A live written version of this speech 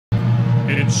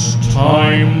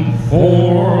time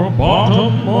for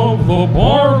Bottom of the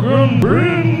Bargain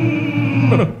Bin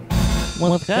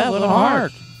with Kevin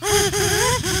Hart.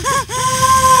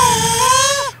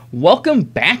 Welcome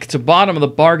back to Bottom of the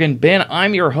Bargain Bin.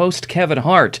 I'm your host, Kevin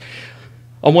Hart.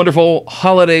 A wonderful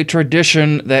holiday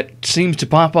tradition that seems to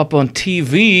pop up on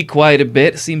TV quite a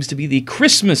bit seems to be the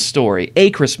Christmas Story. A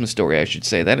Christmas Story, I should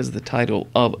say. That is the title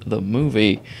of the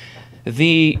movie.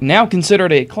 The now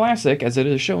considered a classic, as it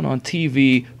is shown on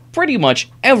TV pretty much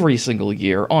every single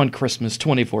year on Christmas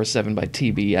 24/7 by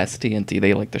TBS, TNT.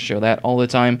 They like to show that all the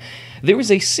time. There was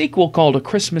a sequel called A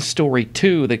Christmas Story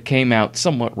 2 that came out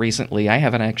somewhat recently. I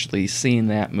haven't actually seen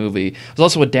that movie. It was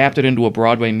also adapted into a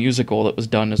Broadway musical that was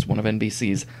done as one of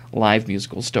NBC's live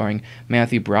musicals starring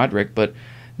Matthew Broderick, but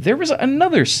there was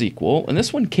another sequel, and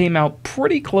this one came out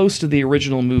pretty close to the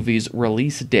original movie's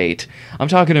release date. I'm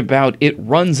talking about It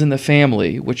Runs in the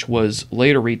Family, which was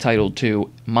later retitled to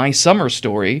My Summer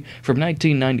Story from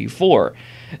 1994.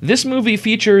 This movie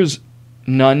features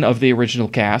none of the original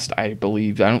cast, I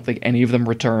believe. I don't think any of them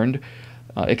returned,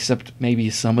 except maybe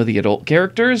some of the adult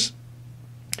characters.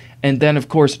 And then, of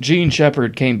course, Gene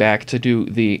Shepherd came back to do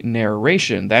the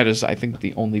narration. That is, I think,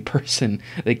 the only person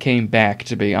that came back,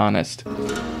 to be honest.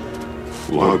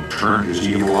 Lug turned his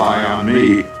evil eye on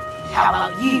me. How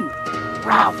about you,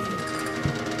 Ralphie?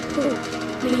 Who,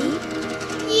 me?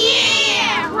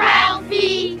 Yeah,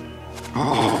 Ralphie!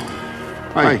 Oh,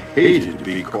 I hated to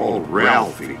be called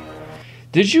Ralphie.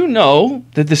 Did you know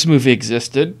that this movie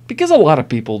existed? Because a lot of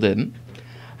people didn't.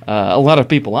 A lot of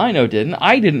people I know didn't.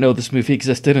 I didn't know this movie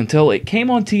existed until it came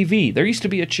on TV. There used to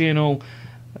be a channel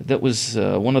that was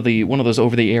one of those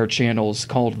over-the-air channels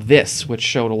called This, which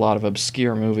showed a lot of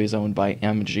obscure movies owned by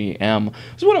MGM. It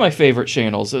was one of my favorite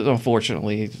channels. It's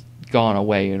unfortunately gone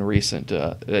away in recent,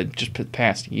 just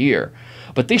past year.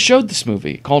 But they showed this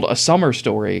movie called A Summer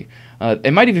Story.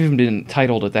 It might have even been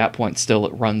titled at that point still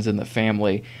It Runs in the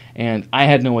Family. And I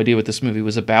had no idea what this movie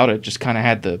was about. It just kind of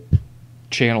had the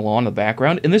channel on in the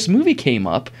background, and this movie came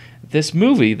up. It's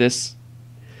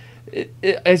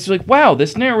like, wow,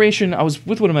 this narration. I was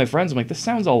with one of my friends. I'm like, this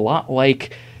sounds a lot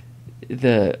like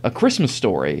A Christmas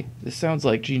Story. This sounds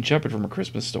like Gene Shepherd from A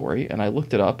Christmas Story. And I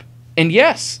looked it up, and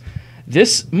yes,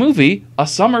 this movie, A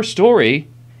Summer Story,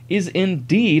 is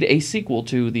indeed a sequel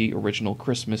to the original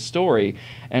Christmas Story.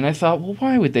 And I thought, well,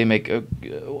 why would they make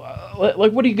what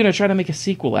are you going to try to make a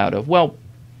sequel out of? Well,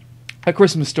 A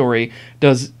Christmas Story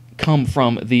does come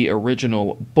from the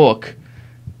original book,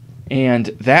 and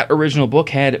that original book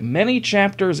had many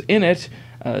chapters in it.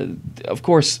 Of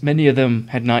course, many of them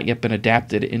had not yet been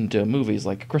adapted into movies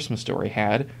like A Christmas Story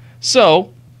had.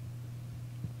 So,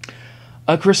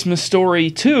 A Christmas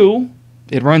Story 2,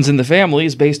 It Runs in the Family,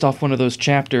 is based off one of those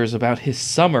chapters about his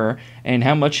summer and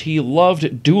how much he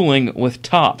loved dueling with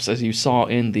tops, as you saw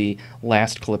in the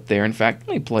last clip there. In fact,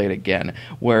 let me play it again,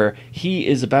 where he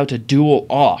is about to duel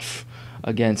off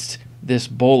against this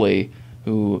bully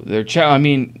who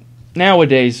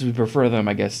nowadays we prefer them,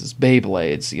 I guess, as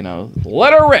Beyblades,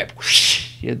 let her rip.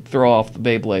 You'd throw off the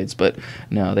Beyblades, but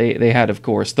no, they had, of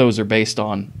course, those are based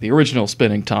on the original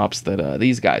spinning tops that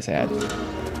these guys had.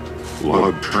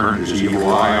 Lug turned his evil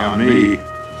eye on me.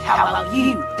 How about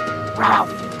you,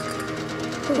 Ralphie?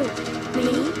 Who,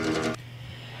 me?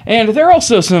 And there are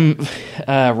also some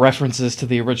references to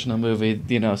the original movie,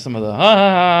 some of the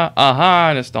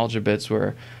ha-ha-ha, nostalgia bits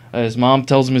where his mom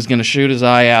tells him he's going to shoot his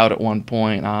eye out at one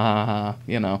point, and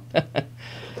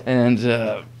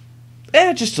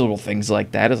just little things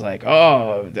like that. It's like,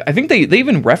 oh, I think they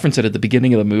even reference it at the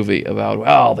beginning of the movie about,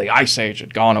 well, the Ice Age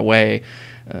had gone away,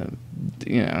 and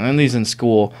he's in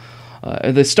school.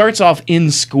 This starts off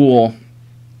in school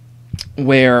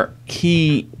where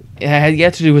he had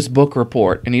yet to do his book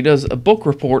report, and he does a book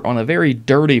report on a very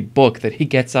dirty book that he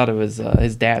gets out of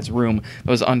his dad's room that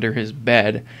was under his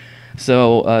bed.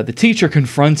 So the teacher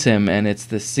confronts him, and it's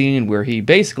this scene where he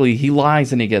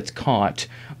lies and he gets caught,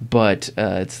 but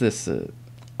it's this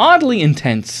oddly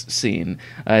intense scene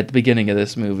at the beginning of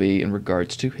this movie in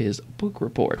regards to his book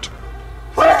report.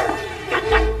 Get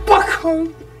that book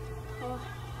home!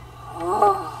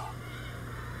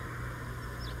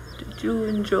 Did you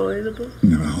enjoy the book?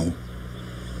 No.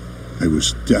 I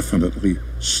was definitely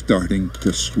starting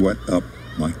to sweat up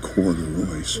my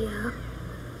corduroys. Yeah.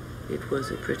 It was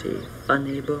a pretty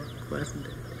funny book, wasn't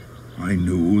it? I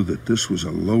knew that this was a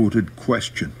loaded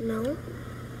question. No.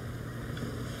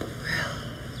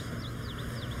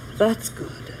 That's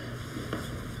good.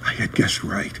 I had guessed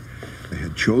right. They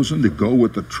had chosen to go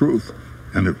with the truth,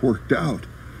 and it worked out.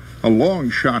 A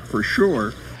long shot for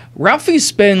sure. Ralphie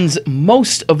spends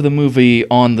most of the movie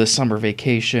on the summer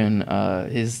vacation.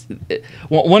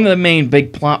 One of the main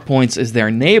big plot points is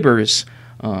their neighbors.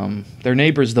 Their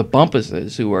neighbors, the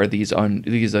Bumpuses, who are these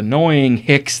annoying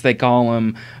hicks, they call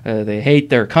them. They hate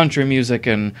their country music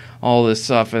and all this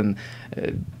stuff. And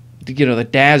the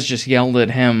dad's just yelled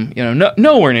at him.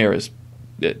 Nowhere near as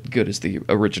good as the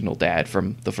original dad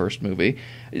from the first movie.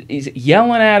 He's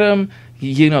yelling at him.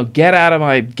 Get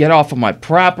off of my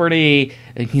property.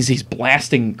 And he's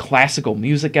blasting classical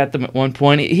music at them at one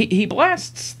point. He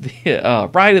blasts the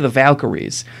Ride of the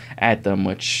Valkyries at them,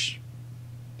 which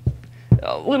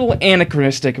a little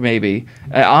anachronistic maybe.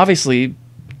 Obviously,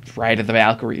 Ride of the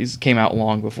Valkyries came out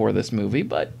long before this movie,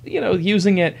 but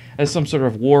using it as some sort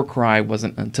of war cry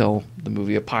wasn't until the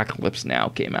movie Apocalypse Now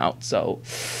came out. So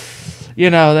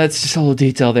that's just a little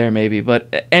detail there, maybe.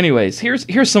 But anyways,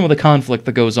 here's some of the conflict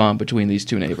that goes on between these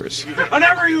two neighbors.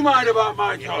 Never you mind about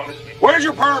my car. Where's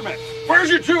your permit? Where's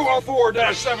your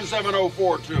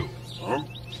 204-77042? Huh?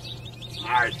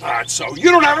 I thought so.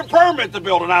 You don't have a permit to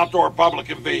build an outdoor public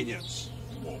convenience.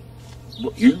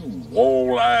 You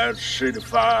wall-eyed,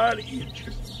 city-fied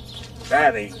idiot.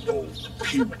 That ain't no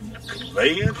puny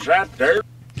conveyance out there.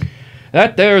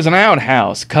 That there's an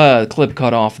outhouse. Clip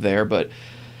cut off there, but...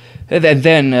 And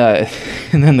then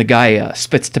the guy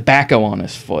spits tobacco on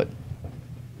his foot.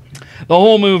 The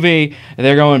whole movie,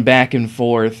 they're going back and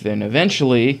forth, and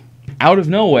eventually, out of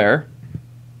nowhere,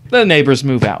 the neighbors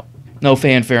move out. No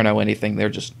fanfare, no anything. They're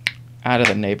just out of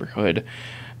the neighborhood.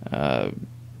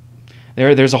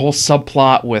 There's a whole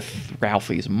subplot with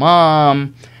Ralphie's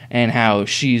mom and how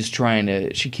she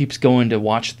keeps going to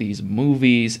watch these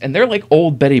movies, and they're like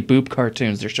old Betty Boop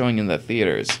cartoons they're showing in the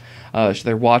theaters. So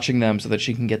they're watching them so that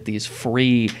she can get these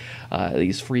free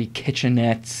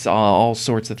kitchenettes, all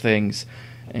sorts of things,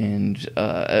 and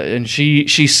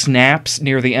she snaps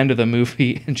near the end of the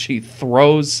movie, and she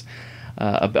throws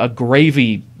a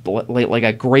gravy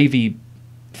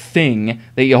thing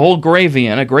that you hold gravy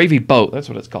in, a gravy boat, that's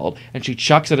what it's called, and she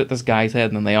chucks it at this guy's head,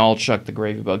 and then they all chuck the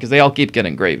gravy boat because they all keep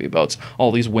getting gravy boats,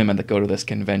 all these women that go to this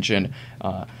convention.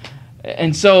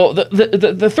 And so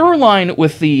the through line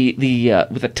with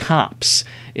the tops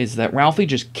is that Ralphie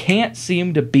just can't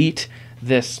seem to beat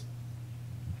this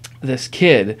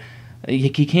kid. He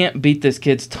can't beat this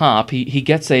kid's top. He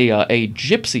gets a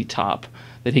gypsy top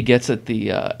that he gets at the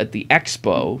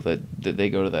expo that they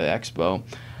go to the expo,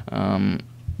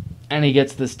 and he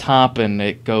gets this top, and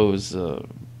it goes.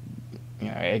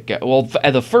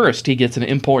 At the first, he gets an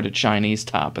imported Chinese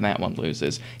top, and that one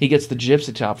loses. He gets the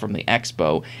gypsy top from the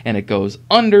expo, and it goes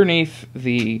underneath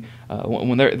the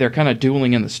when they're kind of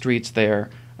dueling in the streets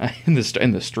there, in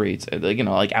the streets,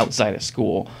 like outside of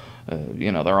school.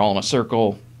 They're all in a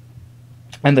circle,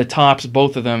 and the tops,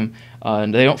 both of them,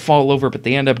 they don't fall over, but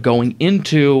they end up going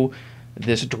into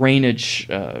this drainage,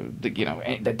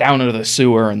 down into the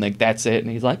sewer, and that's it.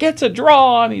 And he's like, "It's a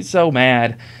draw," and he's so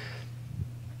mad.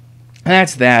 And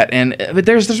that's that. But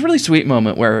there's this really sweet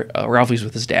moment where Ralphie's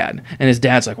with his dad, and his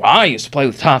dad's like, "Well, I used to play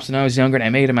with tops when I was younger, and I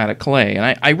made them out of clay."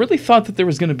 And I really thought that there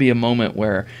was going to be a moment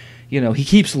where, he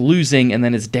keeps losing, and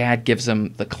then his dad gives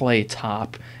him the clay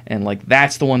top, and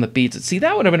that's the one that beats it. See,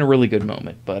 that would have been a really good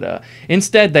moment, but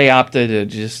instead they opted to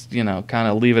just kind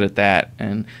of leave it at that.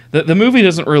 And the movie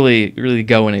doesn't really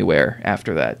go anywhere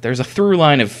after that. There's a through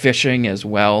line of fishing as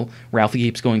well. Ralphie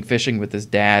keeps going fishing with his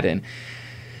dad, and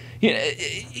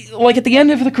like at the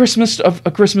end of A Christmas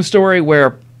Story,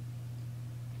 where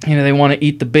they want to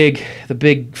eat the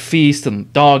big feast, and the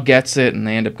dog gets it, and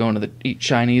they end up going to eat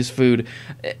Chinese food.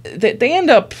 They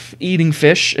end up eating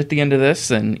fish at the end of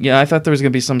this, and I thought there was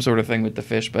going to be some sort of thing with the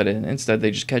fish, but instead they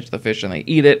just catch the fish and they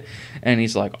eat it, and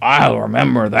he's like, "I'll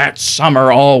remember that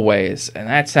summer always," and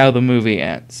that's how the movie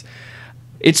ends.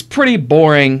 It's pretty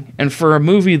boring, and for a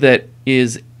movie that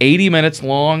is 80 minutes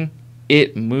long,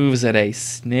 it moves at a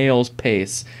snail's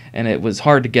pace, and it was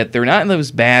hard to get through. Not that it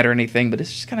was bad or anything, but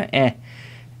it's just kind of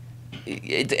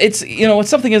It's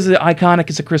something as iconic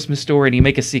as A Christmas Story, and you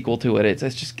make a sequel to it.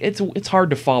 It's hard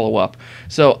to follow up.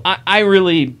 So I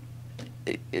really,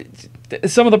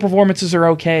 some of the performances are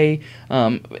okay.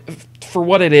 For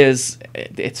what it is,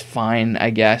 it's fine,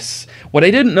 I guess. What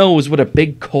I didn't know was what a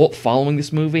big cult following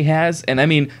this movie has, and I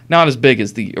mean, not as big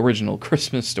as the original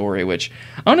Christmas Story, which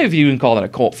I don't know if you can call that a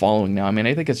cult following now. I mean,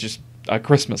 I think it's just a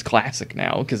Christmas classic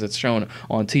now because it's shown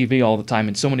on TV all the time,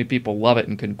 and so many people love it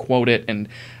and can quote it, and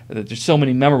there's so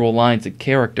many memorable lines and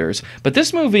characters. But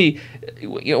this movie,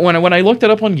 when I looked it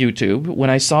up on YouTube, when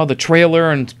I saw the trailer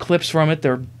and clips from it,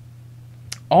 there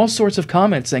all sorts of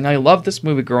comments saying, "I loved this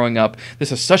movie growing up.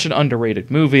 This is such an underrated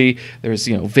movie." There's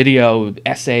video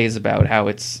essays about how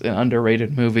it's an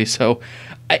underrated movie. So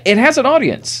it has an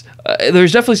audience.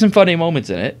 There's definitely some funny moments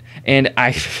in it, and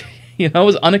I it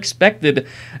was unexpected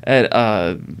at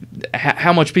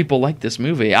how much people like this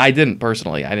movie. I didn't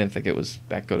personally. I didn't think it was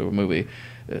that good of a movie.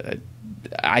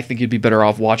 I think you'd be better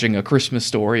off watching A Christmas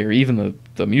Story or even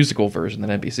the musical version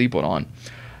that NBC put on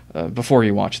before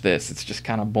you watch this. It's just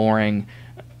kind of boring.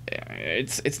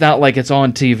 It's not like it's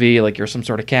on TV, like you're some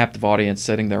sort of captive audience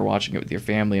sitting there watching it with your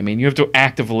family. I mean, you have to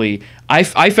actively... I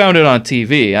found it on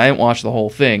TV. I didn't watch the whole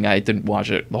thing. I didn't watch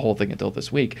the whole thing until this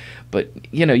week. But,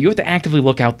 you have to actively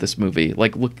look out this movie.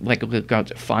 Look out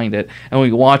to find it. And when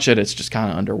you watch it, it's just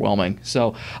kind of underwhelming.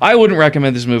 So I wouldn't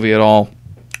recommend this movie at all.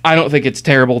 I don't think it's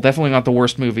terrible. Definitely not the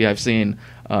worst movie I've seen,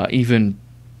 even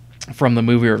from the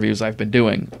movie reviews I've been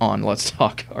doing on Let's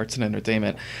Talk Arts and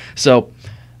Entertainment. So...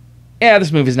 yeah,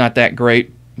 this movie's not that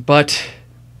great, but,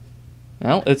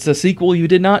 well, it's a sequel you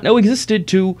did not know existed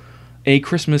to a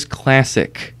Christmas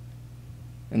classic.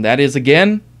 And that is,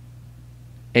 again,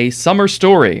 A Summer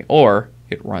Story, or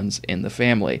It Runs in the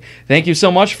Family. Thank you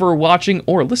so much for watching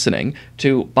or listening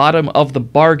to Bottom of the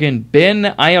Bargain Bin.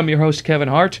 I am your host, Kevin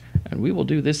Hart, and we will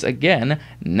do this again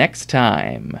next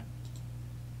time.